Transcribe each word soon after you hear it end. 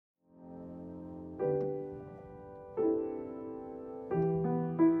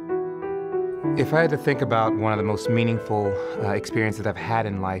If I had to think about one of the most meaningful experiences I've had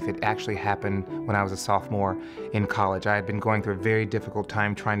in life, it actually happened when I was a sophomore in college. I had been going through a very difficult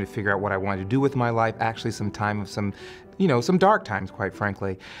time trying to figure out what I wanted to do with my life, actually some time of some dark times, quite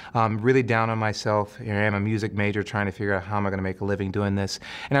frankly. Really down on myself. Here I am, a music major, trying to figure out how am I going to make a living doing this.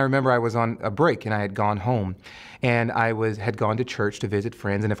 And I remember I was on a break and I had gone home. And I had gone to church to visit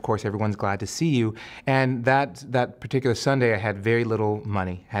friends, and of course everyone's glad to see you. And that particular Sunday I had very little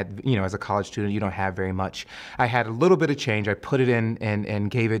money. As a college student, you don't have very much. I had a little bit of change. I put it in and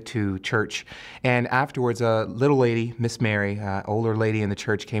gave it to church. And afterwards, a little lady, Miss Mary, older lady in the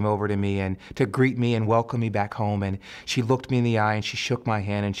church, came over to me and to greet me and welcome me back home. And she looked me in the eye and she shook my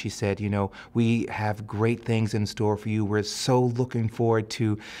hand and she said, we have great things in store for you. We're so looking forward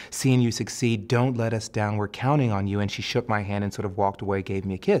to seeing you succeed. Don't let us down. We're counting on you. And she shook my hand and sort of walked away, gave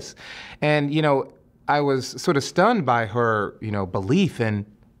me a kiss. And, I was sort of stunned by her, belief in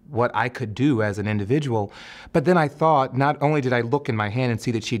what I could do as an individual. But then I thought, not only did I look in my hand and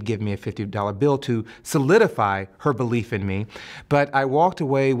see that she'd give me a $50 bill to solidify her belief in me, but I walked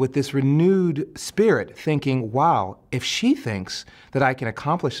away with this renewed spirit thinking, wow, if she thinks that I can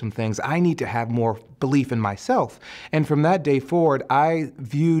accomplish some things, I need to have more belief in myself. And from that day forward, I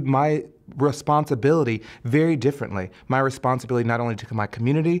viewed my responsibility very differently. My responsibility not only to my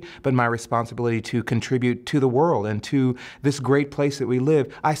community, but my responsibility to contribute to the world and to this great place that we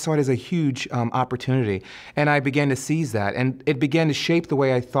live. I saw it as a huge opportunity, and I began to seize that, and it began to shape the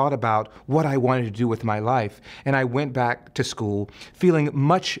way I thought about what I wanted to do with my life. And I went back to school feeling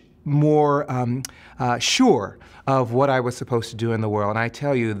much more sure of what I was supposed to do in the world. And I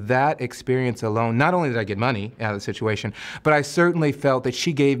tell you, that experience alone, not only did I get money out of the situation, but I certainly felt that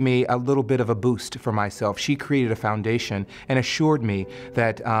she gave me a little bit of a boost for myself. She created a foundation and assured me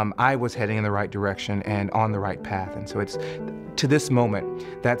that I was heading in the right direction and on the right path. And so it's, to this moment,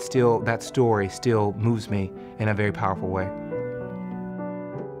 that story still moves me in a very powerful way.